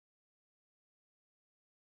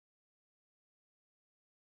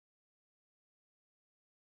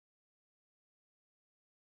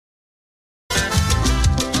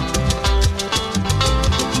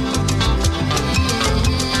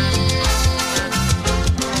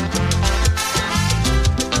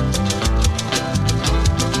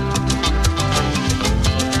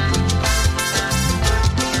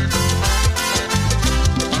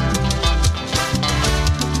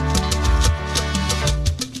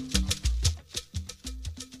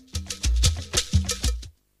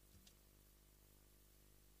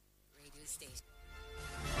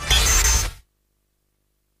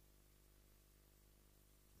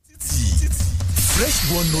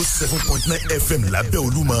107.9 FM lábẹ́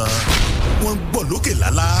Olúmọ wọ́n gbọ́ lókè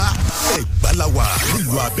lálá Ẹ̀gbá la wà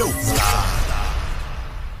nílùú Abẹ́òkúta.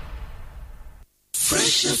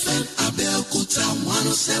 Fresh FM Abẹ́òkúta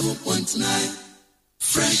 107.9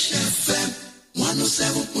 Fresh FM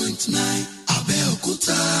 107.9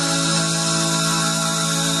 Abẹ́òkúta.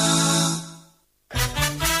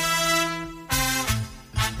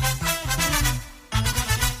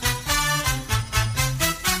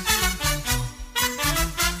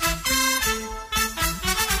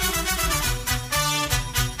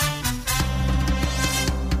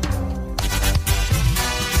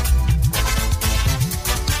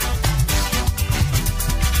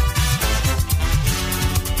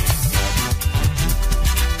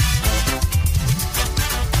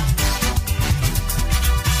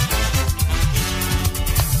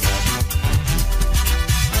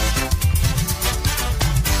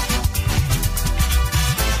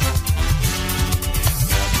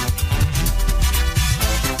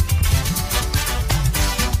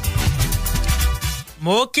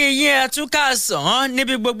 mo kí yín ẹ tún káàsán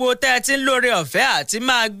níbi gbogbo tẹ́ ẹ ti ń lóore ọ̀fẹ́ àti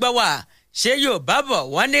máa gbọ́ wá ṣé Yorùbá bọ̀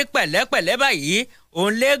wọ́n ní pẹ̀lẹ́pẹ̀lẹ́ báyìí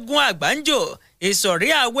òun léegun àgbáńjò ìsọ̀rí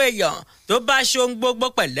àwọn èèyàn tó bá ṣohun gbogbo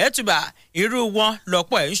pẹ̀lẹ́tùbà irú wọn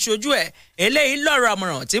lọ́pọ̀ ẹ̀ ń ṣojú ẹ̀ eléyìí lọ́rọ̀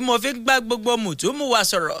àmọ̀ràn tí mo fi ń gbá gbogbo mùtúmù wa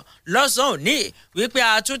sọ̀rọ̀ lọ́sàn-án òní wípé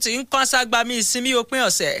a tún ti ń kán ságbami ìsinmi òpin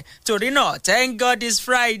ọ̀sẹ̀ torí náà thank God it's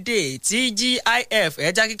Friday TGIF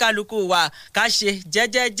ẹja kíkálukú wa ká ṣe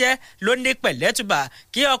jẹ́jẹ́jẹ́ ló ní pẹ̀lẹ́tùbà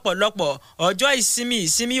kí ọ̀pọ̀lọpọ̀ ọjọ́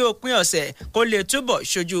ìsinmi òpin ọ̀sẹ̀ kó lè túbọ̀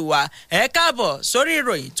ṣojú wa ẹ káàbọ̀ sórí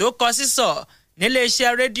ìròyìn tó kọ sísọ níléeṣẹ́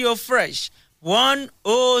rédíò Fresh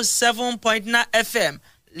 107.9 FM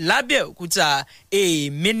lábẹ́òkúta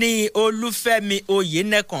èmi ní Olúfẹ́mi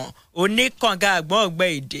Oyènẹ́kan oníkànga àgbọ̀n ọ̀gbẹ́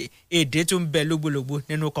èdè tó ń bẹ lógbòlógbò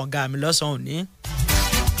nínú kànga mi lọ́sàn-án òní.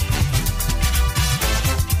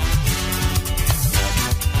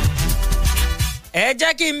 ẹ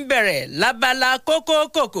jẹ́ kí n bẹ̀rẹ̀ lábala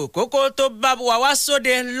kókó tó bá wa wá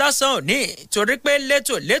sóde lọ́sàn-án òní torí pé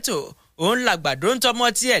létòlétò òun làgbàdo ń tọmọ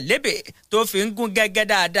tiẹ̀ lébè tó fi ń gún gẹ́gẹ́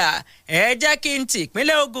dáadáa ẹ jẹ́ kí n tì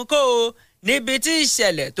ìpínlẹ̀ Ògùn kó o níbi tí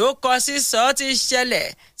ìṣẹ̀lẹ̀ tó kọ sísọ ti ṣẹlẹ̀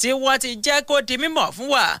tí wọ́n ti jẹ́ kó di mímọ̀ fún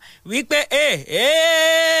wa wípé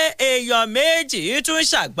èèyàn méjì tún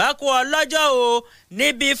ṣàgbákò ọlọ́jọ́ o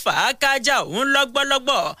níbi fàákájà òun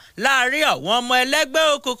lọ́gbọ́lọ́gbọ́ láàrin àwọn ọmọ ẹlẹ́gbẹ́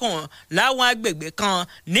òkùnkùn láwọn agbègbè kan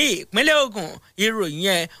ní ìpínlẹ̀ Ògùn ìròyìn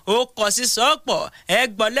yẹn ó kọ sísọ pọ̀ ẹ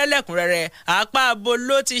gbọ́ lẹ́lẹ́kùnrẹ́rẹ́ apá abo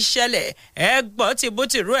ló ti ṣẹlẹ̀ ẹ gbọ́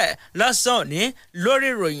tìbútìrú ẹ̀ lọ́sàn-án òní lórí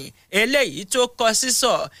ìròyìn eléyìí tó kọ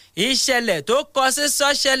sísọ ìṣẹ̀lẹ̀ tó kọ sísọ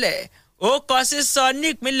ṣẹlẹ̀ ó kọ sísọ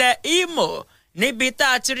nípínlẹ̀ Imo níbi tá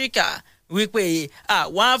a ti rí kà wípé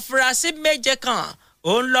àwọn afurasí méje kan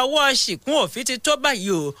òun lọ́wọ́ ṣìkún òfin ti tó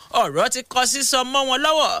báyìí o ọ̀rọ̀ ti kọ sísọ mọ́ wọn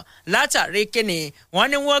lọ́wọ́ látàrí kíni wọ́n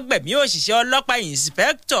ní wọ́n gbẹ̀mí òṣìṣẹ́ ọlọ́pàá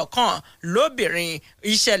ìǹsìpẹ́kítọ̀ kan lóbìnrin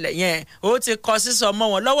ìṣẹ̀lẹ̀ yẹn ó ti kọ sísọ mọ́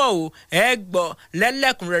wọn lọ́wọ́ o ẹ gbọ́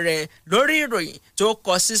lẹ́lẹ́kùnrẹ́rẹ́ lórí ìròyìn tó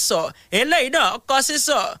kọ sísọ eléyìí náà kọ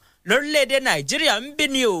sísọ lórílẹ̀‐èdè Nàìjíríà ń bí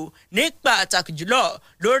ni o ní pàtàkì jùlọ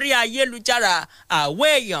lórí ayélujára àwọn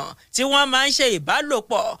èèyàn tí wọ́n máa ń ṣe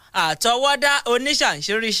ìbálòpọ̀ àtọwọ́dá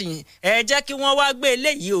oníṣàǹṣiríṣi ẹ jẹ́ kí wọ́n wá gbé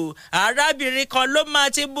eléyìí o arábìnrin kan ló máa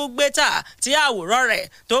ti bú gbétà tí àwòrán rẹ̀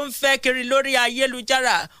tó ń fẹ́ kiri lórí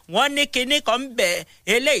ayélujára wọ́n ní kinní kan ń bẹ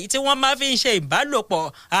eléyìí tí wọ́n máa fi ń ṣe ìbálòpọ̀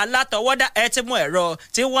alátọwọ́dá ẹtìmọ̀ ẹ̀rọ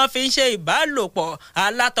tí wọ́n fi ń ṣe ìbálòpọ̀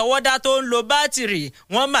alátọwọ́dá tó ń lo bátìrì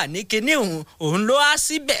wọ́n mà ní kinní òun ló á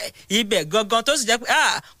síbẹ̀ ibẹ̀ gangan tó sì jẹ́ pé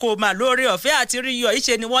kò mà lórí ọ̀fẹ́ àti rí yọ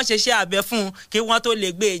ìṣe ni wọ́n ṣe abẹ fún kí wọ́n tó lè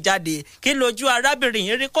gbé e jáde kí lójú arábìnrin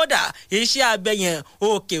yìí rí kódà iṣẹ́ abẹ yẹn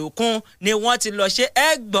òkè òkun ni wọ́n ti lọ ṣe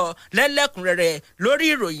gbọ́ lẹ́lẹ́kùnrẹ́rẹ́ lórí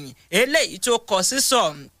ìròyìn eléyìí tó kọ sísọ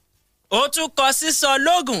ó tún kọ sísọ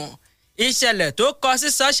lógùn ìṣẹ̀lẹ̀ tó kọ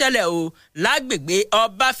sísọ ṣẹlẹ̀ o lágbègbè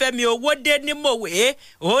Ọbáfẹ́mi Owódé ní Mòwe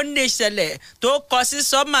ó ní ìṣẹ̀lẹ̀ tó kọ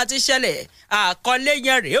sísọ máa ti ṣẹlẹ̀ àkọlé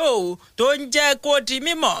yẹn rèé o tó ń jẹ́ kó di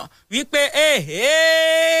mímọ̀ wípé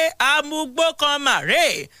amúgbó kan màrè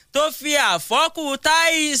tó fi àfọ́kù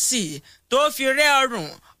táìsì tó fi rẹ́ ọrùn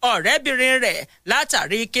ọ̀rẹ́bìnrin rẹ̀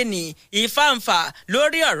látàrí kíni ìfàǹfà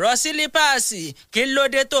lórí ọ̀rọ̀ sílípàsì kí ló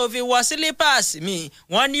dé tó fi wọ sílípàsì mi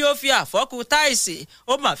wọ́n ní ó fi àfọ́kù táìsì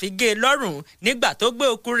ó mà fi gé e lọ́rùn nígbà tó gbé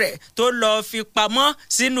òkú rẹ̀ tó lọ́ọ́ fi pamọ́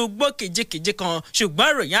sínú igbó kìjikìji kan ṣùgbọ́n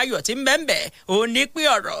ìròyìn ayọ̀ tí ń bẹ́ẹ̀ ò ní pé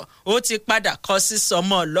ọ̀rọ̀ ó ti padà kọ sísọ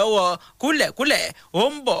mọ́ lọ́wọ́ kúlẹ̀kúlẹ̀ ó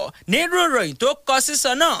ń bọ̀ nírú ìròyìn tó kọ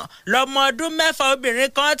sísọ náà lọ́mọ ọdún 6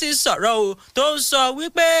 obìnrin kan ti sọ̀rọ̀ o tó ń sọ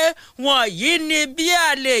wípé wọ̀nyí ni bí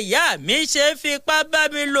àlè lè ìyá mi ṣe fipá bá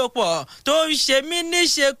mi lò pọ̀ tó ń ṣe mí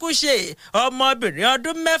níṣekúṣe ọmọbìnrin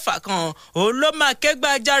ọdún 6 kan òun ló máa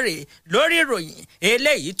kẹ́gbàjarè lórí ìròyìn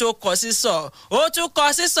eléyìí tó kọ sísọ ó tún kọ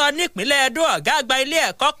sísọ nípínlẹ̀ Ẹdó ọ̀gá àgbà ilé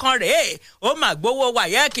ẹ̀kọ́ kan rèé ó máa gbowó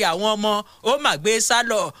wáyẹ́ẹ̀kì àwọn ọmọ ó máa gbé sá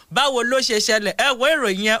lọ báwo ló ṣe ṣẹlẹ̀ ẹ wo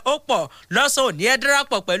ìròyìn yẹn ó pọ̀ lọ́sàn òní ẹ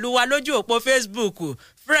darapọ̀ pẹ̀lú wa lójú òpó Facebook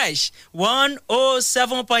Fresh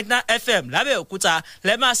 107.9 FM lábẹ́òkúta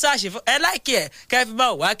lẹ́ máa ṣáàṣì fún ẹ láìkí ẹ̀ kẹ́ fi bá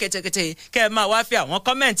wà kẹ́tẹ́kẹ́tẹ́ kẹ́ máa wá fi àwọn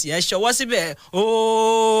kọ́mẹ̀ntì yẹn ṣọwọ́ síbẹ̀ ó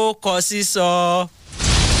kọ sísọ.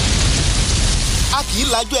 a kì í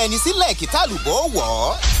lajú ẹni sílẹ̀ kí tálùbọ̀ wọ̀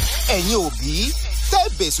ọ́ ẹ̀yin òbí tẹ́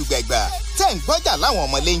bẹ̀sùgbẹ̀gbà tẹ́ ń gbọ́jà láwọn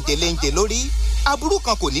ọmọ léńjẹ lórí aburú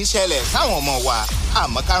kan kò ní ṣẹlẹ̀ sáwọn ọmọ wa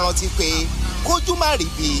àmọ́ ká rántí pé kójú má rí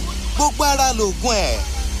bí gbogbo ara lóògùn ẹ̀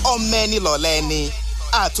ọmọ ẹni lọ̀lẹ́ ẹni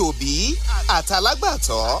àtòbí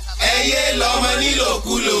àtàlágbàtọ́. ẹ yé lọmọ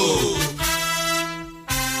nílòkulò.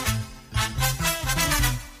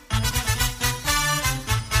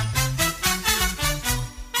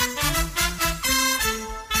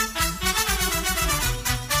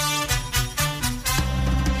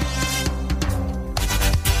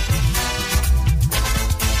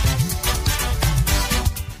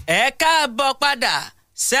 ẹ káàbọ̀ padà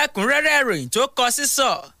sẹ́kùnrẹ́rẹ́ ìròyìn tó kọ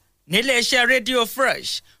sísọ níléeṣẹ́ rédíò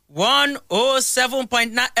Fresh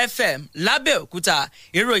 107.9 FM lábẹ́òkúta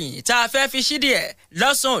ìròyìn tá a fẹ́ fi ṣídì ẹ̀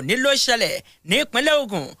lọ́sàn-án òní ló ṣẹlẹ̀ nípínlẹ̀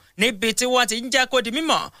Ògùn níbi tí wọ́n ti ń jẹ́ kó di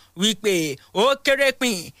mímọ̀ wípé ó kéré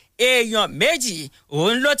pin èèyàn 2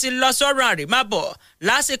 òun ló ti lọ sọ́run àrèmábọ̀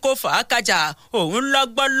lásìkò fàákàjà òun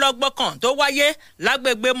lọ́gbọ́lọ́gbọ́ kan tó wáyé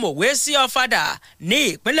lágbègbè Mòwe sí Ọ̀fadà ní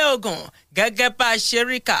ìpínlẹ̀ Ògùn gẹ́gẹ́ bá a ṣe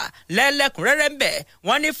rí kà lẹ́lẹ́kùnrẹ́rẹ́ ń bẹ̀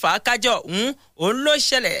wọ́n ní fàákàjà òun ló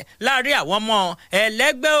ṣẹlẹ̀ láàrin àwọn ọmọ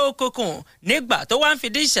ẹlẹ́gbẹ́ òkùnkùn nígbà tó wá ń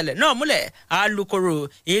fìdí ìṣẹ̀lẹ̀ náà múlẹ̀ alukoro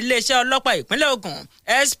iléeṣẹ́ ọlọ́pàá ìpínlẹ̀ Ògùn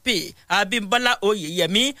SP Abímbọ́lá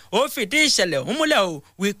Oyèyẹmí ó fìdí ìṣẹ̀lẹ̀ òun múlẹ̀ o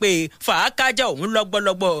wípé fàákàjà òun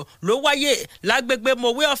lọ́gbọ́lọ́gbọ́ ló wáyé lágbègbè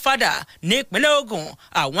Mòwe Ọ̀fadà ní ìpínlẹ̀ Ògùn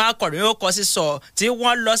àwọn akọ̀ròyìn ó kọ sísọ tí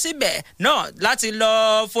wọ́n lọ síbẹ̀ náà láti lọ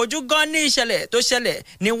fojú gan ní ìṣẹ̀lẹ̀ tó ṣẹlẹ̀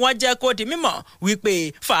ni wọ́n jẹ́ kó di mímọ̀ wípé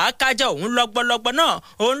fàákàjà òun lọ́gbọ́lọ́gbọ́ náà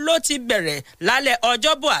òun ló ti bẹ̀rẹ̀ lálẹ́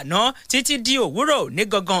ọjọ́bọ̀ àná títí di òwúrọ̀ ní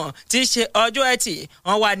gangan tí í ṣe ọjọ́ ẹtì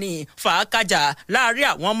wọ́n wà ní fàákàjà láàrin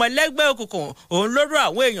àwọn ọmọ ẹlẹ́gbẹ́ òkùnkùn òun ló rọ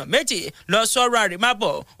àwọn èèyàn 2 lọ sọ́rọ̀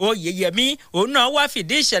àrèmábọ̀ Oyèyẹmí òun náà wá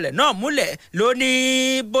fìdí ìṣẹ̀lẹ̀ náà múlẹ̀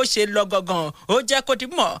lónìí bó ṣe lọ gangan ó jẹ́ kó di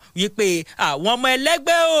mọ̀ wípé àwọn ọmọ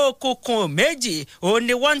ẹlẹ́gbẹ́ òkùnkùn 2 òun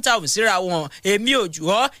ni wọ́n ń ta òun síra wọn èmi ò jù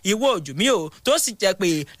ọ́ ìwọ ò jù mí o tó sì jẹ́ pé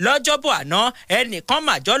lọ́jọ́bọ̀ àná ẹnìkan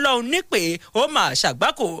màjọ́ lọ́hùn ní pé ó máa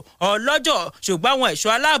ṣàgbákò ọlọ́jọ́ ṣùgbọ́n àwọn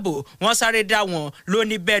ẹ̀ṣọ́ aláàbò wọ́n sáré dá wọn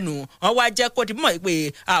lóní bẹ́nu wọ́n wá jẹ́ kó di mọ̀ pé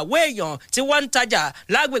àwọn èèyàn tí wọ́n ń tajà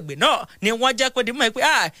lágbègbè náà ni wọ́n jẹ́ kó di mọ̀ pé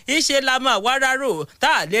ìṣe la máa wá rárò tá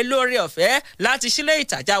a lè lórí ọ̀fẹ́ láti sílé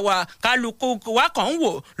ìtajà wa kálukú wa kàn ń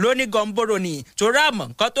wò lóní gọ̀ǹbòrò ni torí àmọ̀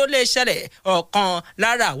nǹkan tó lè ṣẹlẹ̀ ọ̀kan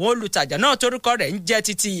lára àwọn olùtajà náà torúkọ rẹ̀ ń jẹ́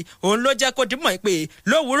Títí òun ló jẹ́ kó di mọ̀ pé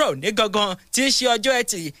lówùúrọ̀ ní gangan tí í ṣe ọjọ́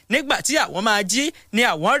ẹtì nígbà tí àwọn máa jí ni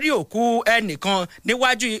àwọn rí òkú ẹnìkan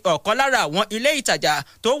níwájú ọ̀kan lára àwọn ilé ìtajà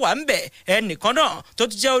tó wà ń bẹ̀ ẹnìkan náà tó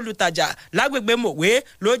tún jẹ́ olùtajà lágbègbè Mòwe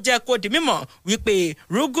ló jẹ́ kó di mímọ̀ wípé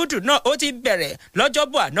rúgúdù náà ó ti bẹ̀rẹ̀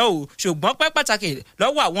lọ́jọ́bọ̀ àná o ṣùgbọ́n pẹ́ pàtàkì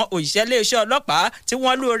lọ́wọ́ àwọn òṣìṣẹ́ iléeṣẹ́ ọlọ́pàá tí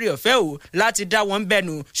wọ́n lórí ọ̀fẹ́ o láti dá wọn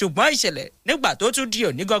bẹ́nu ṣùgbọ́n ìṣẹ̀lẹ̀ nígbà tó tún di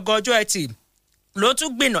òní gangan ọjọ́ ẹtì ló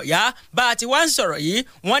tún gbìnàyà bá a ti wá ń sọ̀rọ̀ yìí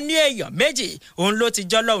wọ́n ní èèyàn 2 òun ló ti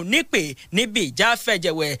jọlọ́hùn nípè níbi ìjà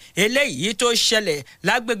fẹ̀jẹ̀wẹ̀ eléyìí tó ṣẹlẹ̀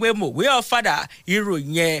lágbègbè Mòwe Ọ̀fadà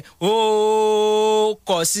ìròyìn ẹ̀ ó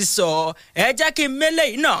kọ sísọ ẹ jẹ́ kí n mélé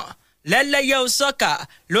yìí náà lẹ́lẹ́yẹ sọ́kà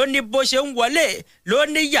ló ní bó ṣe ń wọlé ló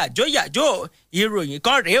ní yàjóyàjó ìròyìn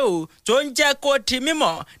kan rèé o tó ń jẹ́ kó di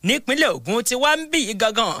mímọ̀ nípínlẹ̀ Ògùn tí wá ń bì í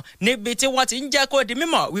gangan níbi tí wọ́n ti ń jẹ́ kó di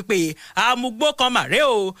mímọ̀ wípé amúgbó kan mà rèé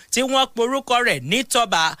o tí wọ́n porúkọ rẹ̀ ní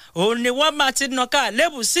Tọ́ba òun ni wọ́n máa ti nàka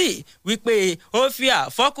lébù sí wípé ó fi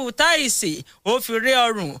àfọ́kù táìsì ó fi ré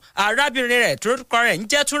ọrùn arábìnrin rẹ̀ torúkọ rẹ̀ ń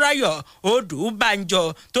jẹ́ Túnráyọ̀ Odùbánjọ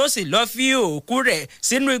tó sì lọ́ọ́ fi òkú rẹ̀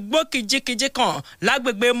sínú igbó kìjikìji kan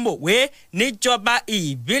lágbègbè Mòwe níjọba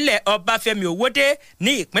ìbílẹ̀ Ọbáfẹ́mi Òwòdé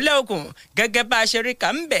ní ìpínlẹ̀ Ògùn gẹ́gẹ́ bá a ṣe rí kà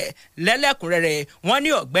ń bẹ̀ lẹ́lẹ́kùnrẹ́rẹ́ wọ́n ní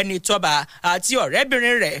ọ̀gbẹ́ni Tọ́ba àti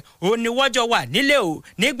ọ̀rẹ́bìnrin rẹ̀ ó ní wọ́n jọ wà nílé o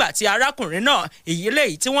nígbà tí arákùnrin náà ìyílẹ̀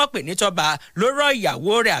yìí tí wọ́n pè ní Tọ́ba ló rọ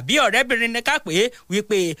ìyàwó rẹ̀ àbí ọ̀rẹ́bìnrin ní ká pé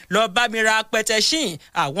wípé lọ bá mi ra pẹtẹṣín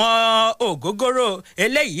àwọn ògógóró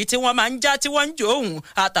eléyìí tí wọ́n máa ń já tí wọ́n ń jó òun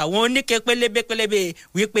àtàwọn oníke pélébépélébé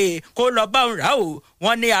wípé kó lọ bá òun rà o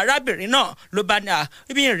wọ́n ní arábìnrin náà ló bá ní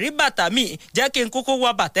ibi ìrí bàtà mi jẹ́ kí n kúkú wọ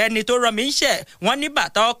mọ bàtà ẹni tó rọ mí ń ṣẹ̀ wọ́n ní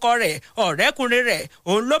bàtà ọkọ rẹ̀ ọ̀rẹ́kùnrin rẹ̀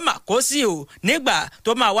òun ló mà kó sí o nígbà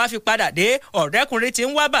tó máa wá fi padà dé ọ̀rẹ́kùnrin tí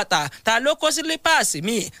ń wá bàtà ta ló kó sílípàsì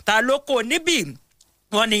mi ta ló kó níbí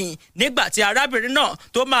wọ́n ní nígbà tí arábìnrin náà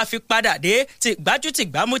tó máa fi padà dé tí gbájú tí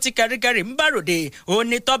gbámú tí kẹríkẹrí ń bàròdè òun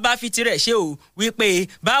ni tó bá fi tirẹ̀ ṣe o wípé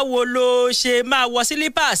báwo ló ṣe máa wọ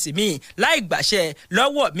sílípàsì mi láì gbàṣẹ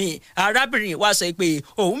lọ́wọ́ mi. arábìnrin wa sọ pé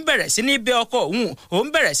òun bẹ̀rẹ̀ sí ní bẹ̀ ọkọ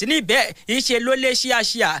òun bẹ̀rẹ̀ sí ní bẹ̀ ìṣe ló lé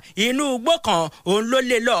ṣíàṣíà inú igbó kan òun ló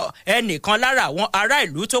lé lọ. ẹnìkan lára àwọn ará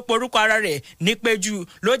ìlú tó porúkọ ara rẹ̀ ní Péjú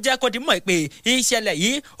ló jẹ́ kó dimọ̀ pé ìṣẹ̀lẹ̀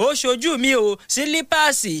yìí ó ṣojú mi o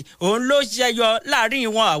sílípàsì òun ló ṣẹyọ láàrin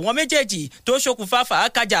wọn àwọn méjèèjì tó ṣokùnfà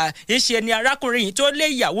fàákàjà ìṣe ni arákùnrin yìí tó lé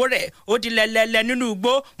ìyàwó rẹ̀ ó di lẹ́lẹ́lẹ́ nínú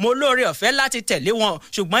igbó mo lóore ọ̀fẹ́ láti tẹ̀lé wọn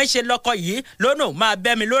ṣùgbọ́n ìṣe lọ́kọ yìí lónà òun máa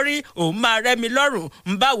bẹ́ mi lórí òun máa rẹ́ mi lọ́rùn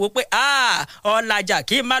ń bá wò pé ọ̀làjà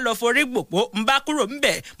kí n má lọ forí gbòpó ń bá kúrò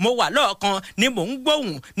ńbẹ̀ mo wà lọ́ọ̀kan ni mò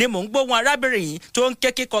ń gbóhùn arábìnrin yìí tó ń ké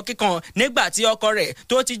kíkankíkan nígbà tí ọkọ rẹ̀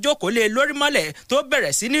tó ti jókòó lé lórí mọ́lẹ̀ tó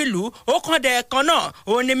bẹ̀rẹ̀ sí nílùú ó kàn dẹ̀ kan náà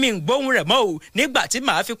ó ní mi ń gbóhùn rẹ̀ mọ́ o nígbà tí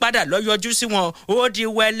màá fi padà lọ yọjú sí wọn ó di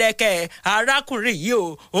wẹlẹkẹ arákùnrin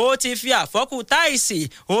yìí ó ti fi àfọ́kù táìsì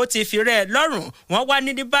ó ti fi rẹ̀ lọ́rùn wọ́n wá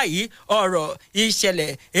ní báyìí ọ̀rọ̀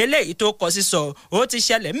ìṣẹ̀lẹ̀ eléyìí tó kọ sísọ ó ti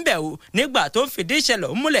ṣẹlẹ̀ ńbẹ̀ o nígbà tó ń fìdí ìṣẹ̀lẹ̀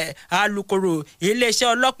múlẹ̀ alukoro iléeṣẹ́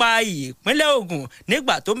ọlọ́pàá ìpínlẹ̀ Ògùn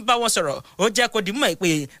nígbà tó ń bá wọn sọ̀rọ̀ ó jẹ́ kó di mọ̀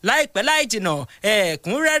pé láìpẹ́ láì jìnà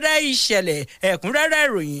ẹ̀kúnrẹ́rẹ́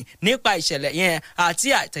ìròyìn nípa ìṣẹ̀lẹ̀ yẹn àti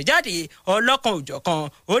àtẹ̀jáde ọlọ́kan òjọ̀kan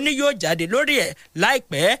ó ní yóò jáde lórí ẹ̀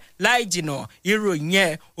láìpẹ́ láì jìnà ìròyìn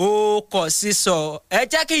yẹn ó kọ sísọ. ẹ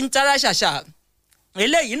jẹ́ kí n tara ṣàṣà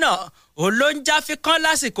eléyìí náà ó ló ń jáfi kán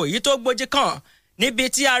lásìkò yìí tó gbójú kan níbi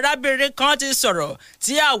tí arábìnrin kan ti sọ̀rọ̀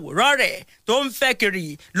tí àwòrán rẹ̀ tó ń fẹ́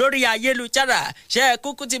kiri lórí ayélujára ṣe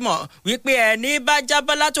kúkú ti mọ̀ wípé ẹni bá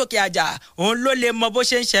jábọ́ látòkè àjà òun ló lè mọ bó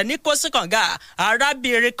ṣe ń ṣe ní kòsíkànga.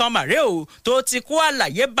 arábìnrin kan màrè o tó ti kó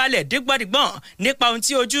àlàyé balẹ̀ dígbọ̀dígbọ̀n nípa ohun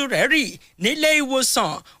tí ojú rẹ̀ rí nílé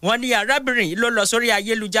ìwòsàn. wọ́n ní arábìnrin yìí ló lọ sórí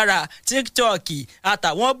ayélujára TikTok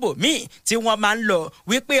àtàwọn bòmíì tí wọ́n máa ń lọ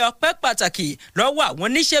wípé ọpẹ́ pàtàkì lọ́wọ́ àwọn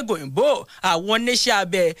oníṣègùn òyìnbó àwọn oníṣẹ́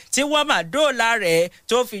abẹ tí wọ́n máa dóòlà rẹ̀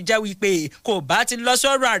tó fi jẹ́ wípé kò bá ti lọ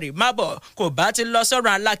sọ́rọ̀ àrèmábọ̀ kò bá ti lọ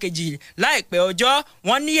sọ́rọ̀ alákejì. láìpẹ́ ọjọ́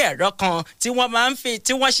wọ́n ní ẹ̀rọ kan tí wọ́n máa ń fi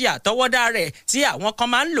tí wọ́n ṣe àtọwọ́dá rẹ̀ tí àwọn kan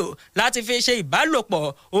máa ń lò láti fi ṣe ìbálòpọ̀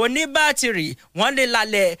oníbátìrì wọ́n lè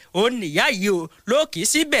lálẹ́ oníyá yìí o lókì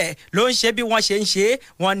síbẹ̀ ló ń ṣe bí wọ́n ṣe ń ṣe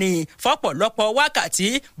wọ́n ní fọ́pọ̀lọpọ̀ wákàtí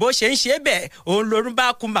bó ṣe ń ṣe bẹ́ẹ̀ òun lorún bá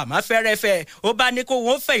kun màmá fẹ́rẹ́fẹ́ ó bá ní kó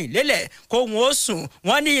wọn fẹ̀yìn lélẹ̀ kó wọn ó sùn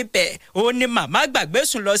wọ́n ní ibẹ̀ òun ni màmá gbàgbé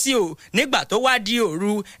sùn lọ sí o nígbà tó wá di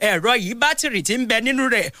òru ẹ̀rọ yìí bátìrì tí ń bẹ nínú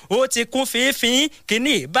rẹ̀ ó ti kún fínfín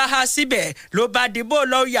kíní bá há síbẹ̀ ló bá dìbò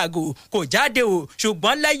lọ yàgò kò jáde o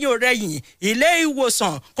ṣùgbọ́n lẹ́yìn òrẹ́yìn ilé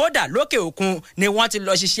ìwòsàn kódà lókè òkun ni wọ́n ti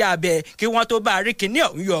lọ ṣiṣẹ́ abẹ kí wọ́n tó bá rí kíní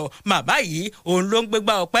ọ̀hún yọ. màmá yìí òun ló ń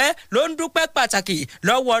gbégbá ọpẹ́ ló ń dúpẹ́ pàtàkì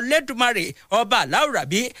lọ́wọ́ lẹ́dùmarè ọba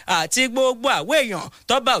aláwùrábí àti gbogbo àwọn èèyàn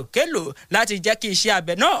tọ́ba òkè lò láti jẹ́ kí iṣẹ́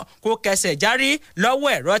abẹ náà kó kẹsẹ̀ járí lọ́wọ́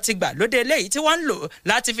ẹ̀rọ ti gbà lóde léyìí tí wọ́n ń lò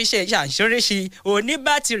láti fi ṣe ìṣàǹṣeréṣi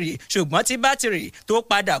oníbátìrì ṣùgbọ́n tí bátìrì tó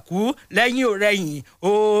padà kú lẹ́yìn òrẹ́yìn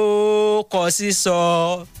ó kọ sísọ.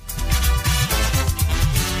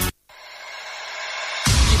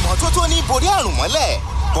 ìmọ́tótó ní borí àrùn mọ́lẹ̀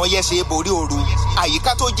bọ́yẹ́ ṣe borí ooru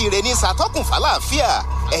àyíká tó jíire ní ṣàtọ́kùn fàlàáfíà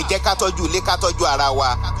ẹ jẹ́ ká tọ́jú ilé ká tọ́jú ara wa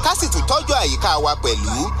ká sì tún tọ́jú àyíká wa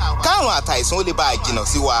pẹ̀lú kárùn àtàìsàn ó lè bá a jìnnà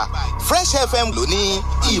sí wa. Fresh FM ló ní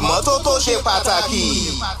ìmọ́tótó ṣe pàtàkì.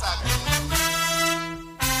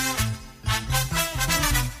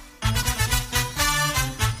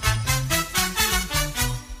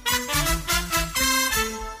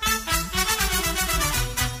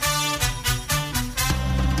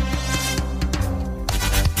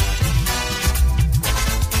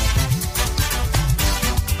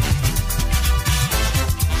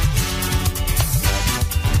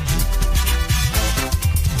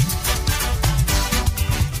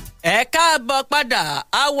 ẹ káàbọ̀ padà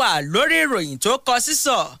a wà lórí ìròyìn tó kọ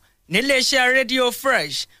sísọ níléeṣẹ́ rédíò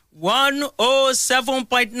Fresh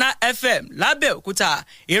 107.9 FM lábẹ́òkúta.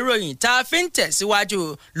 ìròyìn tá a fi ń tẹ̀síwájú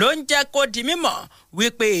ló ń jẹ́ kó di mímọ̀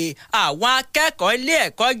wípé àwọn akẹ́kọ̀ọ́ ilé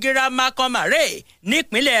ẹ̀kọ́ girama kan màrè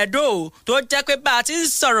nípínlẹ̀ Ẹdó tó jẹ́ pé bá a ti ń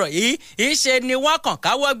sọ̀rọ̀ yìí ìṣe ni wọ́n kàn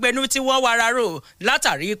káwọ́ gbẹnu tí wọ́n wara rò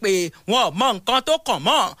látàrí pé wọn ò mọ nǹkan tó kàn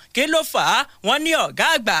mọ́ kí ló fà á. wọ́n ní ọ̀gá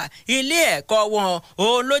àgbà ilé ẹ̀kọ́ wọn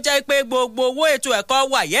òun ló jẹ́ pé gbogbo owó ètò ẹ̀kọ́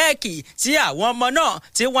wáyẹ́ẹ̀kì tí àwọn ọmọ náà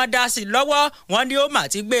tí wọ́n dá sí lọ́wọ́ wọ́n ní ó mà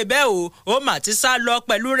ti gbé bẹ́ẹ̀ o ó mà ti sá lọ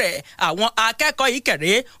pẹ̀lú rẹ̀. àwọn akẹ́kọ̀ọ́ yìí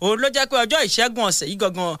kẹ̀rẹ́ òun ló jẹ́ pé ọjọ́ ìṣẹ́gun ọ̀sẹ̀ yìí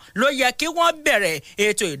gangan ló yẹ kí wọ́n bẹ̀rẹ̀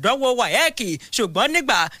ètò ìdánwò wáyẹ́ẹ̀kì ṣùgbọ́n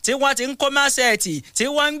nígbà tí wọ́n ti ń kó máṣẹ́ẹ̀tì tí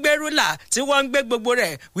wọ́n ń gbé rúlà tí wọ́n ń gbé gbogbo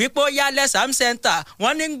rẹ̀ wípé ó yá lẹ́sàm center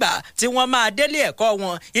wọ́n nígbà tí wọ́n máa délé ẹ̀kọ́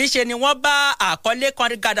wọn ìṣe ni wọ́n bá àkọlé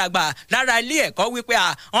kan gàdàgbà lára ilé ẹ̀kọ́ wípé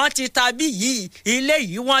wọ́n ti ta bí yìí ilé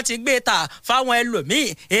yìí wọ́n ti gbé ta fáwọn ẹlòmíì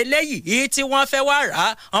eléyìí tí wọ́n fẹ́ wá rà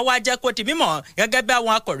wọ́n wá jẹ́ kó di mímọ̀ gẹ́gẹ́ bí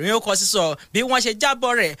àwọn akọ̀ròyìn ó kọ sísọ bí wọ́n ṣe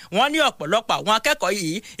jábọ̀ rẹ̀ wọ́n ní ọ̀pọ̀lọpọ̀ àwọn akẹ́kọ̀ọ́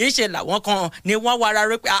yìí ìṣe làwọn kan ni wọ́n wá ara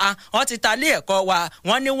rẹ̀ pé wọ́n ti ta ilé ẹ̀kọ́ wa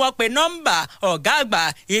wọ́n ní wọ́n pe nọ́mbà ọ̀gá àgbà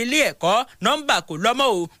ilé ẹ̀kọ́ nọ́mbà kò lọ́mọ́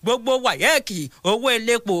o gbogbo wáyẹ́ẹ̀kì owó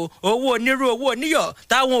elépo owó onírú owó oníyọ̀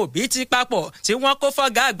táwọn òbí ti papọ̀ tí wọ́n kó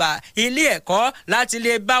fọ́gá àgbà ilé ẹ̀kọ́ láti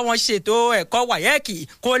lè bá wọn ṣètò ẹ̀kọ́ wáyẹ́ẹ̀kì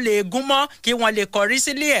kó lè gún mọ́ kí wọ́n lè kọrí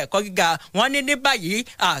sílé ẹ̀kọ́ gíga wọ́n ní báyìí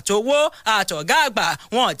àtowó àtọ̀gá àgbà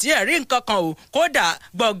wọn ò tiẹ̀ rí nǹkan kan o kódà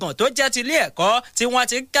gbọ̀ngàn tó jẹ́ tilé ẹ̀kọ́ tí wọ́n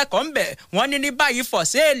ti kẹ́kọ̀ọ́ ńbẹ̀ wọ́n ní báyìí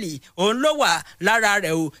fọ̀sẹ́ẹ̀lì òun ló wà lára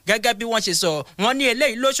rẹ̀ o gẹ́gẹ́ bí wọ́n ṣe sọ wọ́n ní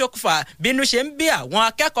eléyìí ló ṣokùnfà bínú ṣe ń bí àwọn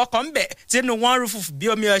akẹ́kọ̀ọ́ kan ńbẹ̀ tínú wọn rú fùfù bí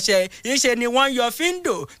omi ọṣẹ ìṣe ni wọ́n ń yọ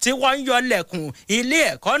fíńdò tí wọ́n ń yọ lẹ̀kùn ilé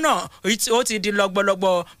ẹ̀kọ́ náà ó ti di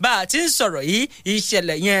lọ́gbọ́lọ́gbọ́ bá a ti ń sọ̀rọ̀ yìí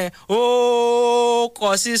ìṣẹ̀lẹ̀ yẹn ó kọ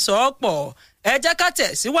sí sọ́ọ̀pọ̀ ẹ jẹ́ ká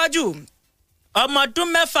tẹ̀ síwájú ọmọ ọdún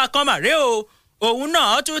 6 kan màrè o òun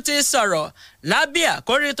náà tún ti sọ̀rọ̀ lábẹ́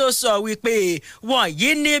àkórí tó sọ wípé wọ̀nyí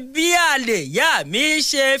ni bí àlè ìyá mi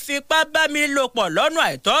ṣe fipá bá mi lò pọ̀ lọ́nà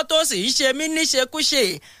àìtọ́ tó sì ń ṣe mí níṣekúṣe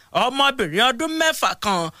ọmọbìnrin ọdún 6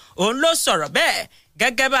 kan òun ló sọ̀rọ̀ bẹ́ẹ̀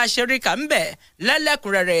gẹ́gẹ́ bá a ṣe rí kà ń bẹ̀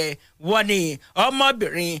lẹ́lẹ́kùnrẹ́rẹ́ wọ́n ní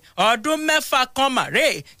ọmọbìnrin ọdún 6 kan màrè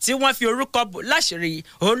tí wọ́n fi orúkọ bò láṣìírí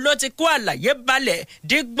òun ló ti kó àlàyé balẹ̀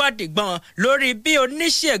dígbọ̀dìgbọ̀n lórí bí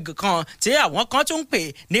oníṣègùn kan tí àwọn kan tún ń pè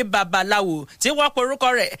ní babaláwo tí wọ́n porúkọ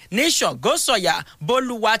rẹ̀ ní Ṣàngósọ̀yà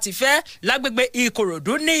Bólúwatifẹ́ lágbègbè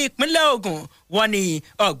Ìkòròdú ní ìpínlẹ̀ Ògùn wọ́n ní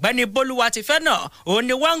ọ̀gbẹ́ni Bólúwatifẹ́ náà òun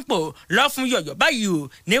ni wọ́n ń pò lọ́fun yọ̀yọ̀ báyìí o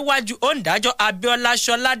níwájú òǹdájọ́ Abíọ́lá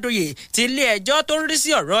Ṣọládòyè ti ilé ẹjọ́ tó ń rí sí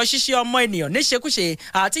ọ̀rọ̀ ṣíṣe ọmọ ènìyàn níṣekúṣe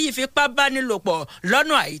àti ìfipábánilòpọ̀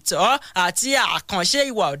lọ́nà àìtọ́ àti àkànṣe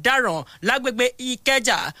ìwà ọ̀daràn lágbègbè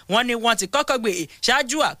Ìkẹjà wọ́n ní wọ́n ti kọ́kọ́ gbé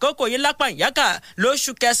ṣáájú àkókò yìí lápá ìyáka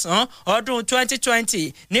lóṣù kẹsàn-án ọdún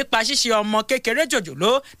 2020 nípa ṣíṣe ọmọ kékeré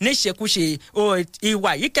jòjòló níṣekúṣe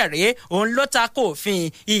ìwà yìí kẹrẹ òun ló ta kó òfin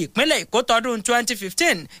ìpínlẹ̀ Èkó tọdún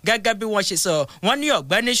 2015 gẹ́gẹ́ bí wọ́n ṣe sọ wọ́n ní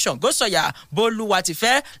ọ̀gbẹ́ni Ṣàngósọ̀yà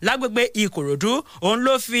Bólúwatifẹ́ lágbègbè Ìkòròdú òun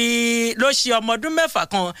ló ṣe ọmọ ọdún 6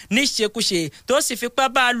 kan níṣekúṣe tó sì fipá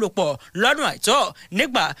bá a lò pọ̀ lọ́nà àìtọ́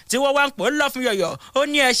nígbà tí wọ́n wá ń pò lọ́fun yọ̀yọ̀ ó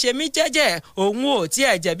ní ẹ ṣe mí jẹ́jẹ́ òun ò tí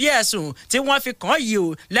ẹ̀ jẹ̀bi ẹ̀sùn tí wọ́n fi kàn yìí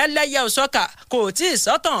o lẹ́lẹ́yẹ òsọ́kà kò tí ì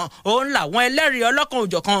sọ́tàn òun làwọn ẹlẹ́rìí ọlọ́kan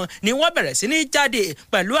òjọ̀kan ni wọ́n bẹ̀rẹ̀ sí ní jáde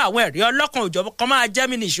pẹ̀lú àwọn ẹ̀rí ọlọ́kan òjọ̀kan máa jẹ́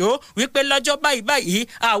mi nìṣó wípé lọ́jọ́ báyìí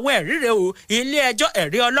àwọn ẹ̀rí rẹ̀ o ilé ẹjọ́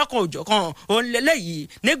ẹ̀rí ọlọ́kan òjọ̀kan òun lélẹ́yìí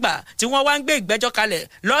nígbà tí wọ́n wá ń gbé ìgbẹ́jọ́ kalẹ̀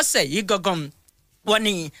lọ́sẹ̀ yìí gangan wọ́n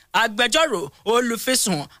ní agbẹjọ́rò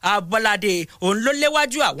olùfisùn Abọ́ládé òun ló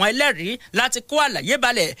léwájú àwọn ẹlẹ́rìí láti kó àlàyé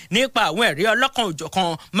balẹ̀ nípa àwọn ẹ̀rí ọlọ́kan òjọ̀kan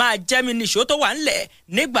máa jẹ́mi níṣó tó wà ńlẹ̀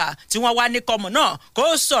nígbà tí wọ́n wá ní kọ́mọ náà kó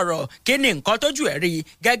sọ̀rọ̀ kí ni nǹkan tójú ẹ̀ rí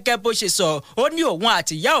gẹ́gẹ́ bó ṣe sọ ó ní òun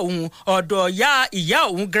àti ìyá òun ọ̀dọ̀ ìyá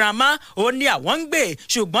òun girama ó ní àwọn ń gbé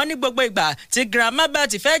ṣùgbọ́n ní gbogbo ìgbà tí girama bá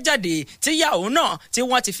ti fẹ́ jáde tí ìyá òun náà tí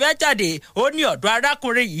wọ́n ti fẹ́ jáde ó ní ọ̀dọ̀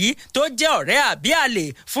arákùnrin yìí tó jẹ́ ọ̀rẹ́ àbí àlè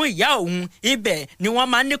fún ìyá òun ibẹ̀ ni wọ́n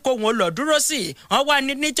máa ní kó wọn lọ dúró sí wọ́n wá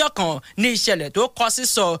ní níjọ́ kan ní ìṣẹ̀lẹ̀ tó kọ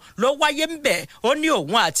sísọ ló wáyé ń bẹ̀ ó ní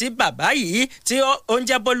òun àti bàbá yìí tí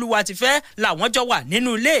oúnjẹ Bólúwatifẹ́ làwọn jọ wà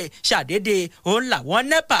nínú ilé ṣàdédé òun làwọn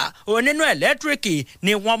NEPA onínú ẹ̀lẹ́tíríkì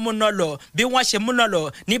ni wọ́n múná lọ bí wọ́n ṣe múná lọ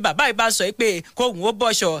ní bàbá yìí bá sọ pé kóhun ó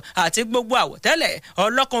bọ́ṣọ àti gbogbo àwọ̀tẹ́lẹ̀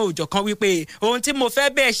ọlọ́kan òjọ̀kan wípé ohun tí mo fẹ́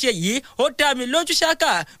bẹ́ẹ̀ ṣe yìí ó dá mi lójú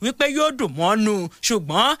ṣáká wípé yóò dùn mọ́ nù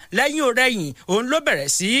ṣùgbọ́n lẹ́yìn òrẹ́yìn òun ló bẹ̀rẹ̀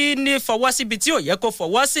sí ní fọwọ́ síbi tí ò yẹ kó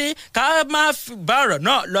fọwọ́ sí ká má bá ọ̀rọ̀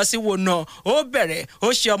náà lọ sí wo náà ó bẹ̀rẹ̀ ó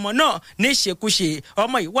ṣe ọmọ náà ní ṣekúṣe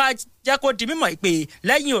ọmọ ìwà jẹ́ kó di mímọ̀ pé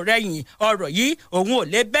lẹ́yìn òrẹ́yìn ọ̀rọ̀ yìí òun ò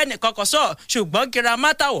lè bẹ́ẹ̀ nìkan kan sọ ṣùgbọ́n girama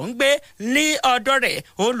táwọn ń gbé ní ọ̀dọ̀ rẹ̀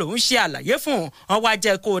òun lòún ṣe àlàyé fún wọn wá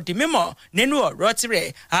jẹ́ kó di mímọ̀ nínú ọ̀rọ̀ tirẹ̀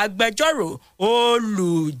agbẹjọ́rò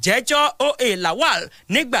olùjẹ́jọ́ O.A. Lawal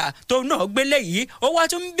nígbà tó náà gbélé yìí ó wá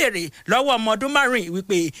tún ń béèrè lọ́wọ́ ọmọ ọdún 5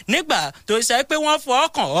 wípé nígbà tó sọ pé wọ́n fọ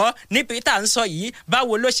ọkàn ọ́ níbi tá à ń sọ yìí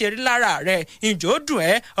báwo ló ṣe rí lára rẹ̀ ǹjọ́ dùn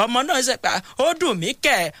ẹ́ ọmọ náà ṣe pa ó dùn mí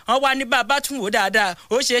kẹ̀ wọ́n wá ní bàbá tún wò dáadáa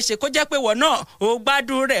ó ṣeé ṣe kó jẹ́ pé wọ́n náà ó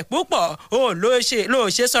gbádùn rẹ̀ púpọ̀ ó ló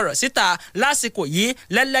ṣe sọ̀rọ̀ síta lásìkò yìí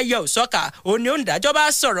lẹ́lẹ́yẹ òsọ́kà òní onídàájọ́ bá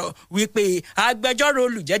sọ̀rọ̀ wípé agbẹjọ́rò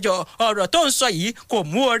olùjẹ́jọ́ ọ̀rọ̀ tó ń sọ yìí kò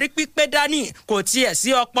mú orí pípé dání kò tiẹ̀ sí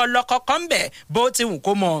ọpọlọ kankan ń bẹ̀ bó ti wù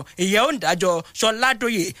kó mọ̀ ìyẹn onídàájọ́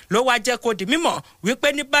Ṣọládòyè ló wá jẹ́ kó di mímọ̀ wípé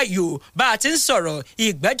ní báyìí o bá a ti ń sọ̀rọ̀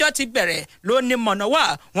ìgbẹ́jọ́ ti bẹ̀rẹ̀ ló ní mọ̀nà wá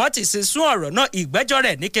wọ́n ti sì sún ọ̀rọ̀ náà ìgbẹ́jọ́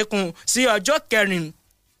rẹ̀ ní kíkún sí ọjọ́ 4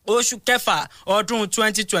 oṣù kẹfà ọdún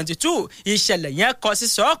 2022 ìṣẹ̀lẹ̀ yẹn kọ sí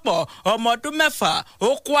sọ́ọ̀pọ̀ ọmọ ọdún 6 ó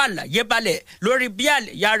kó àlàyé balẹ̀ lórí bí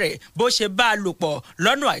àlèyá rẹ̀ bó ṣe bá a lò pọ̀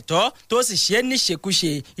lọ́nà àìtọ́ tó sì ṣe é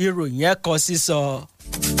níṣekúṣe ìròyìn yẹn kọ sí sọ.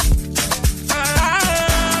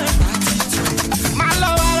 máa lọ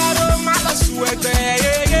wàrà ló máa lọ sùn ẹgbẹ́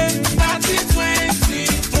yeye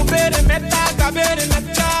 30-20 mo béèrè mẹ́ta gba béèrè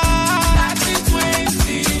mẹ́ta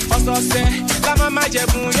 30-20 ọ̀sọ̀ọ̀sẹ̀ la máa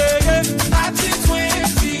jẹ̀bùn yeye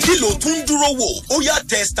 30-20. kí ló tún dúró wò ó yá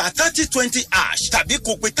testa 30-20 tàbí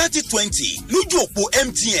kó pe 30-20 lójú òpó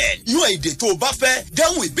MTN yan èdè tó o bá fẹ́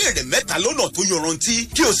dáhùn ìbéèrè 3 lọ́nà tó yọrantí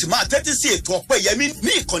kí o sì máa tẹ́tí sí ètò Ọpẹ́yẹmí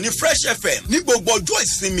ní ìkànnì Fresh FM ní gbogbo ọjọ́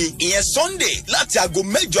ìsinmi ìyẹn Sunday láti aago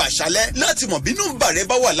 8 àṣálẹ́ láti mọ̀ bí nọ́mbà rẹ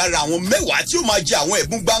bá wà lára àwọn 10 tí ó máa jẹ àwọn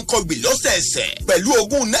ẹ̀bùn gbáǹkọ́gbì lọ́sẹ̀ẹsẹ̀ pẹ̀lú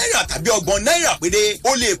 £20 tàbí £30 péré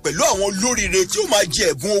ó lè pẹ̀lú àwọn olóríire tí ó máa jẹ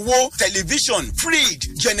ẹ̀bùn owó tẹlifíṣàn fridge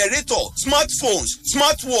generator smartphones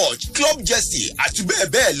smartwatch club jersey àti bẹ́ẹ̀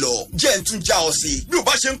bẹ́ẹ̀ lọ jẹ́ ń tún já ọ sí bí o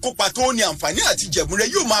bá ṣe ń kópa tó ní àǹfààní àti jẹ̀bùn rẹ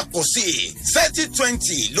yóò máa pọ̀ sí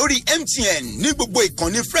 30-20 lórí MTN ní gbogbo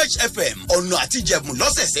ìkànnì Fresh FM ọ̀nà àti jẹ̀bùn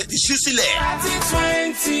lọ́sẹ̀ẹ̀sẹ̀ ti ṣú sílẹ̀.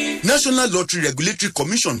 30-20. National Lottery Regulatory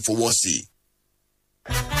Commission fọwọ́ sí.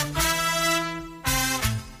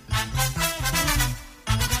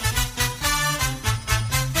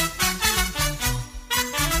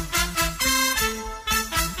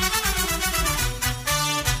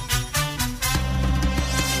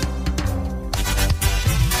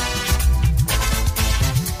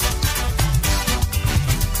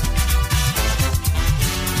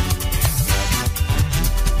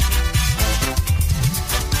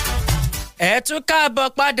 ẹ tún káàbọ̀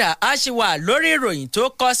padà a ṣì wà lórí ìròyìn tó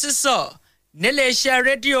kọ sísọ níléeṣẹ́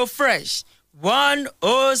rédíò Fresh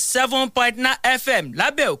 107.9 FM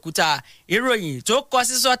lábẹ́òkúta ìròyìn tó kọ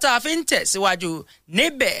sísọ tá a fi ń tẹ̀síwájú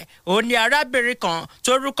níbẹ̀ ó ní arábìnrin kan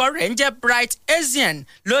torúkọ rẹ̀ ń jẹ́ Bright Ezian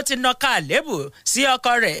ló ti nàka àlébù sí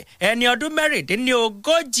ọkọ rẹ̀ ẹni ọdún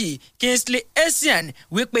 36 Kingsley Ezian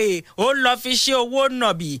wípé ó lọ fi ṣe owó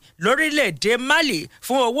nọ̀bì lórílẹ̀‐èdè Mali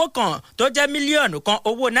fún owó kan tó jẹ́ mílíọ̀nù kan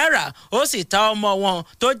owó náírà ó sì ta ọmọ wọn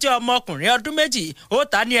tó jẹ́ ọmọkùnrin ọdún 2 ó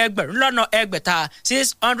ta ní $600,000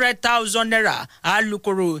 600,000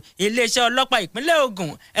 alukoro iléeṣẹ́ ọlọ́pàá ìpínlẹ̀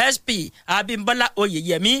Ògùn SP Abímbọ́lá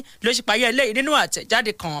Oyèyẹmí ló ṣípayá eléyìí nínú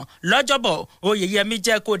àtẹ̀jáde kan lọ́jọ́bọ̀ Oyèyẹmí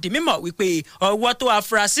jẹ́ kó di mímọ̀ wípé ọwọ́ tó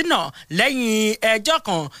afurasí náà lẹ́yìn ẹjọ́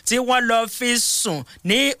kan tí wọ́n lọ fi sùn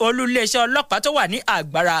ní olú iléeṣẹ́ ọlọ́pàá tó wà ní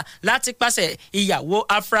Àgbàrá láti pàṣẹ ìyàwó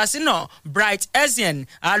afurasí náà Bright Ezian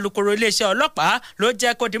alukoro iléeṣẹ́ ọlọ́pàá ló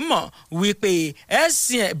jẹ́ kó di mímọ̀ wípé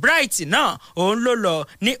Bright náà òun ló lọ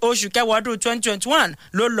ní oṣù kẹwàá ọdún 2021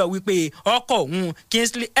 ló lọ wípé ọkọ òun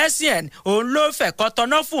Kingsley Ezian òun ló fẹ̀kọ́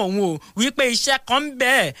tọ́ná fún òun o wípé iṣẹ́ kan ń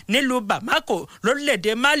bẹ nílùú Bamako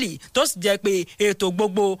lórílẹ̀‐èdè Mali tó sì jẹ́ pé ètò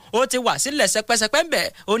gbogbo ó ti wà sílẹ̀ sẹpẹsẹpẹ ń bẹ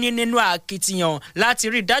ó ní nínú akitiyan láti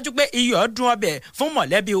rí i dájú pé iyọ̀ dún ọbẹ̀ fún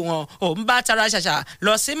mọ̀lẹ́bí wọn òun bá tara ṣàṣà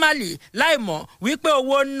lọ sí Mali láìmọ̀ wípé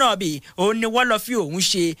owó náà bì òun ni wọ́n lọ fi òun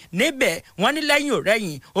ṣe níbẹ̀ wọ́n ní lẹ́yìn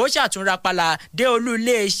òrẹ́yìn ó ṣàtúnrapala dé olú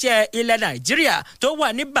iléeṣẹ́ ilẹ̀ Nàìjíríà tó wà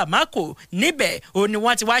ní Bamako níbẹ̀ òun ni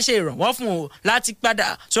wọ́n ti wá ṣe ìrànwọ́ fún o láti padà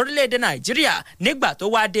sórílẹ̀-èdè Nàìjíríà nígbà tó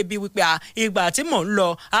wá débi wípé ìgbà tí mò ń lọ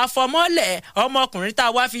àfọmọ́lẹ̀ ọmọkùnrin tá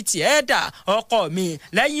a wá fi tiẹ̀ dà ọkọ mi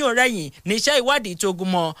lẹ́yìn òrẹ́yìn níṣẹ́ ìwádìí tó gún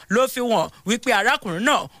mọ́ ló fi wọ́n wípé arákùnrin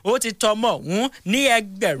náà ó ti tọmọ òun ní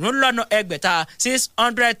 $600,000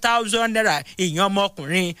 600,000 ìyẹn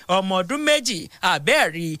ọmọkùnrin ọmọ ọdún 2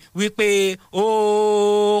 àbẹ́ẹ̀rí wípé ó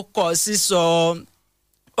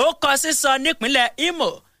kọ sísọ nípínlẹ̀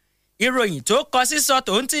Imo ìròyìn tó kọ sísọ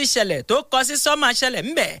tó ń tí ìṣẹ̀lẹ̀ tó kọ sísọ máa ṣẹlẹ̀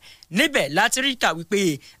ńbẹ̀ níbẹ̀ láti rí kà wípé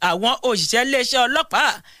àwọn òṣìṣẹ́ iléeṣẹ́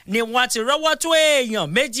ọlọ́pàá ni wọ́n ti rọ́wọ́ tó èèyàn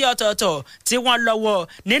 2 ọ̀tọ̀ọ̀tọ̀ tí wọ́n lọ́wọ́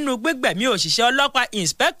nínú gbígbẹ̀mí òṣìṣẹ́ ọlọ́pàá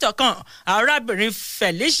inspector kan arábìnrin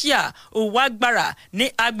Felicia Uwagbara ní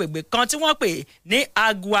agbègbè kan tí wọ́n pè ní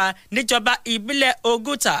Agua níjọba ìbílẹ̀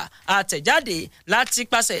Oguta àtẹ̀jáde láti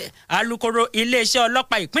pàṣẹ alukoro iléeṣẹ́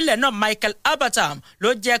ọlọ́pàá ìpínlẹ̀ náà Michael Abatam ló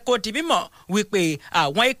jẹ́ kó di mímọ̀ wípé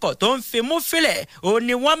àwọn ikọ̀ tó ń fimú fílẹ̀ òun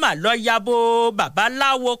ni wọ́n mà lọ yabo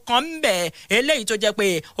babaláwo kan kan ń bẹ̀ eléyìí tó jẹ́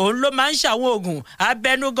pé òun ló máa ń ṣàwọn oògùn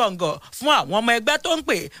abẹnugọ̀ngọ̀ fún àwọn ọmọ ẹgbẹ́ tó ń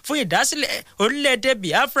pè fún ìdásílẹ̀ orílẹ̀-èdè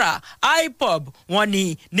Biafra IPOB. wọ́n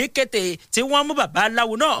ní ní kété tí wọ́n mú bàbá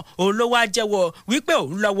aláwo náà òun ló wá jẹ́wọ́ wípé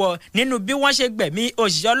òun lọ́wọ́ nínú bí wọ́n ṣe gbẹ̀mí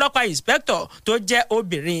òṣìṣẹ́ ọlọ́pàá inspector tó jẹ́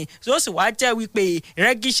obìnrin tó sì wá jẹ́ wípé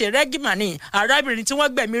rẹ́gíṣe rẹ́gímà ní arábìnrin tí wọ́n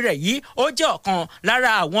gbẹ̀mí rẹ̀ yìí ó jẹ́ ọ̀kan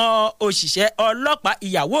lára àwọn òṣìṣẹ́ ọlọ́pàá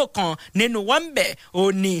ìyàwó kan nínú wọn ń bẹ̀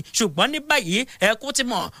òní. ṣùgbọ́n ní báyìí ẹkún ti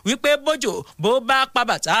mọ̀ wípé bójò bó bá pa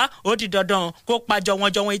bàtà ó di dandan kó pa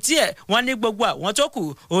jọ̀wọ́n etí ẹ̀. wọ́n ní gbogbo àwọn tó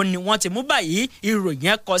kù òní wọ́n ti mú báyìí.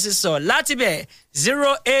 ìròyìn ẹ̀kọ́ sísọ láti bẹ̀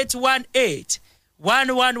 0818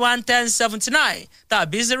 111 1079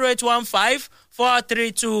 tàbí 0815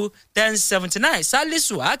 432-1079.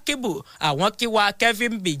 Salisu Akibu àwọn kíwa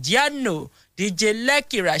Kevin Bijiano DJ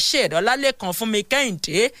Lekki Rasheed Ọlálékan Fúnmi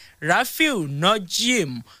Kẹ́hìndé Rafiu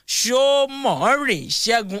Najim Ṣómọ̀ọ́rìn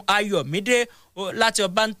Ṣẹ́gun Ayọ̀mídé láti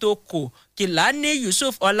Ọbántòkò Kìlání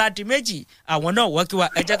Yusuf Ọládìméjì àwọn náà wọ́n kíwa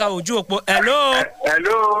ẹ jẹ́ ká ojú òpó. Hello.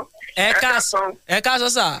 ẹ káàsán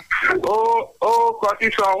sà. ó kọ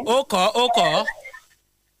sísọ. ó kọ́.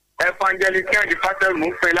 Evangelist Kẹ́hìndé Fásẹ́rù mú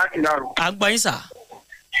fẹ́ láti Ìlárò. À ń gbọ́ yín sà.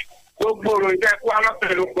 Gbogbo òròyìn jẹ́ kó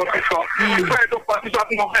alápẹ̀rẹ̀ ló kọ sísọ. Ìfẹ́ tó kọ sísọ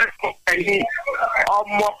fún ọmọ ẹ̀sùn ẹ̀yìn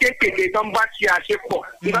ọmọ kéékèèké tó ń bá ṣe àṣepọ̀.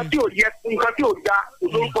 Nǹkan tí ò da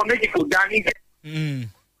olórúkọ méjì kò da níbẹ̀.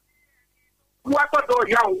 Wá tọ̀dọ̀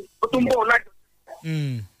ìyá òun ó tún bọ̀ láti.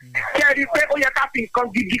 Kí ẹ rí i pé ó yẹ ká fi nǹkan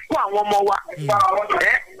gidi kó àwọn ọmọ wa.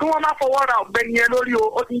 Kí wọ́n má fọwọ́ ra ọ̀gbẹ́ni yẹn lórí o,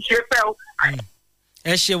 ó ti ń ṣe fẹ́ o.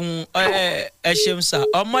 ẹ ṣeun sà.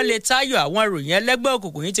 Ọmọlé Táyọ̀ àwọn ìròyìn ẹlẹ́gbẹ́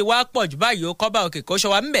òkùnkùn yìí ti wá pọ̀ jù báyìí ó kọ́ba òkè kó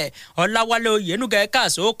ṣọwá ńbẹ̀. Ọláwálé Oyènúgà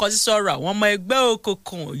ẹ̀káàsó ó kọ sí sọ̀rọ̀ àwọn ọmọ ẹgbẹ́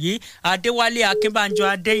òkùnkùn yìí. Adéwálé Akínbánjọ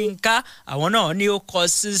Adéyínká àwọn náà ní ó kọ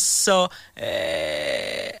sí sọ.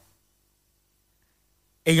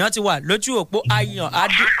 Èèyàn ti wà lójú òpó Ayàn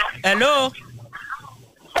Adé. Hello.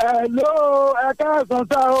 Ẹ káàsán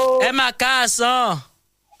sá o. Ẹ máa káàsán.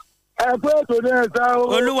 Ẹ pé ètò ní ẹ sá o.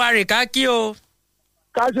 Olúwa rè ká kí o.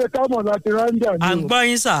 Ká ṣe kámọ̀ láti ránjà ni o. À ń gbọ́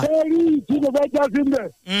yín sà. Ṣé rí ìdí mo fẹ́ já sílẹ̀?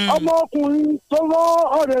 Ọmọkùnrin tó rán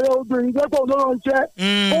ọ̀rẹ́ obìnrin jẹ́ pé òun ló ránṣẹ́.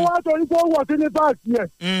 Ó wá torí pé ó wọ̀ sí ní páàkì yẹn.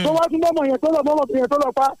 Tó wá tún mọ́mọ́ yẹn tó lọ mọ́mọ́ yẹn tó lọ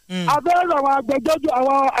pa. Abẹ́rẹ́ àwọn agbẹjọ́jọ́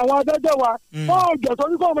àwọn adájọ́ wa. Wọ́n ò jẹ̀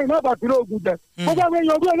torí pé ọmọ ìná àbàtìrẹ́ ògùn jẹ. Gbogbo àwọn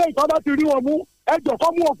èèyàn ọdún eléyìí tó bá ti rí wọn mú ẹjọ́ kọ́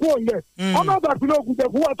mú òkú òun yẹn. Ọmọ àbàtìrẹ́ ògùn jẹ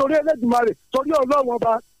fún wa torí Elédùmarè torí Ọlọ́run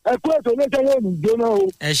ọba ẹkú ètò iléeṣẹ́ yóò ní jóná o.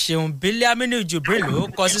 Ẹ ṣeun Bílíámínú Jubril ó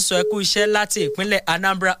kọ sísọ ẹkú iṣẹ́ láti ìpínlẹ̀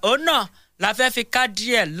Anambra. Ó náà la fẹ́ fi ká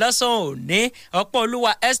díẹ̀ lọ́sàn-án òní. Ọ̀pọ̀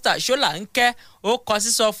olúwa Esther Ṣọ́làńkẹ́ ó kọ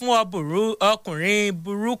sísọ fún ọkùnrin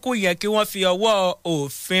burúkú yẹn kí wọ́n fi ọwọ́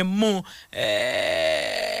òfin mú.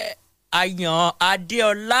 Àyàn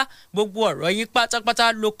Adéọlá gbogbo ọ̀rọ̀ yín pátápátá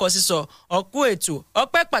ló kọ sísọ. Ọkú ètò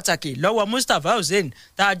ọpẹ́ pàtàkì lọ́wọ́ Mustapha Hussein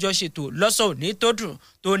tá a jọ ṣètò lọ́sàn òní tó dùn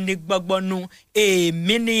tó ní gbọgbọnu.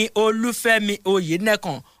 Èmi ni Olúfẹ́mi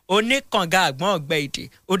Oyènẹ́kan oníkànga àgbọ̀n ọ̀gbẹ́ èdè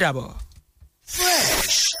ó dàbọ̀.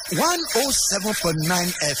 Fresh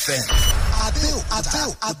 107.9 FM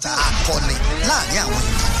Abẹ́òkúta akọni láàrin àwọn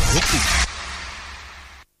ìyókù.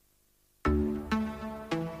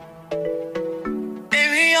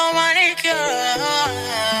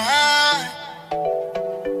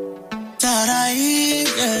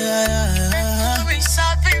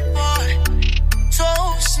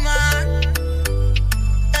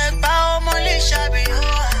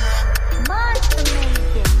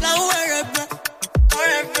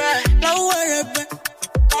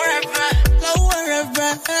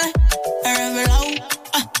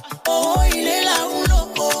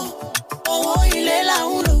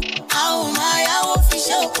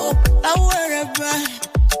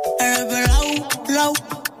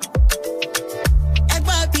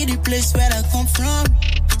 Place where I come from,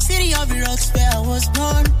 city of the rocks where I was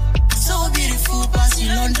born. So beautiful, past in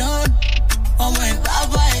London. Oh my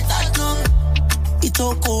baba, it's no.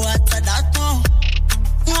 Itoko atadato.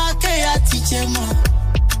 Mwake ya tichemo.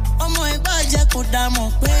 Oh my baje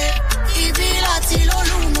kodamo pe. Ibi lati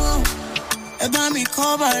lolumo. Eba mi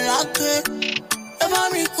cover lake. Eba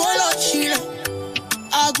mi kolo chile.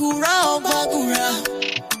 Agura obagura.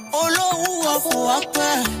 Olohu ofo akpe.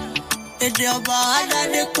 Èdè ọba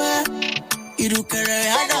aládé pẹ́, ìrùkẹ̀rẹ̀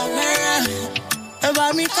àdàmẹ́rẹ́, ẹ bá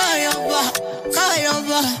mi káyọ̀bá.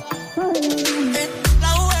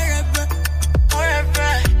 Láwọ̀ ẹ̀rẹ̀bẹ̀,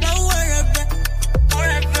 ọ̀rẹ̀bẹ̀, láwọ̀ ẹ̀rẹ̀bẹ̀,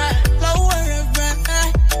 ọ̀rẹ̀bẹ̀, láwọ̀ ẹ̀rẹ̀bẹ̀,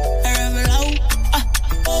 ẹ̀rẹ̀bẹ̀ láwọ̀.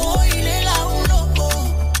 Owó ilé làwọn lò ó,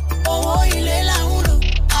 owó ilé làwọn lò,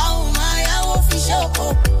 àwọn máa yáwó fi ṣòkò.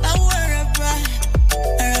 Láwọ̀ ẹ̀rẹ̀bẹ̀,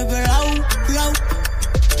 ẹ̀rẹ̀bẹ̀ láwọ̀.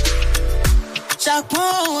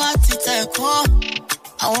 Ṣàpọ̀n àti tẹ̀kọ́,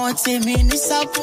 àwọn tèmi ní sápò.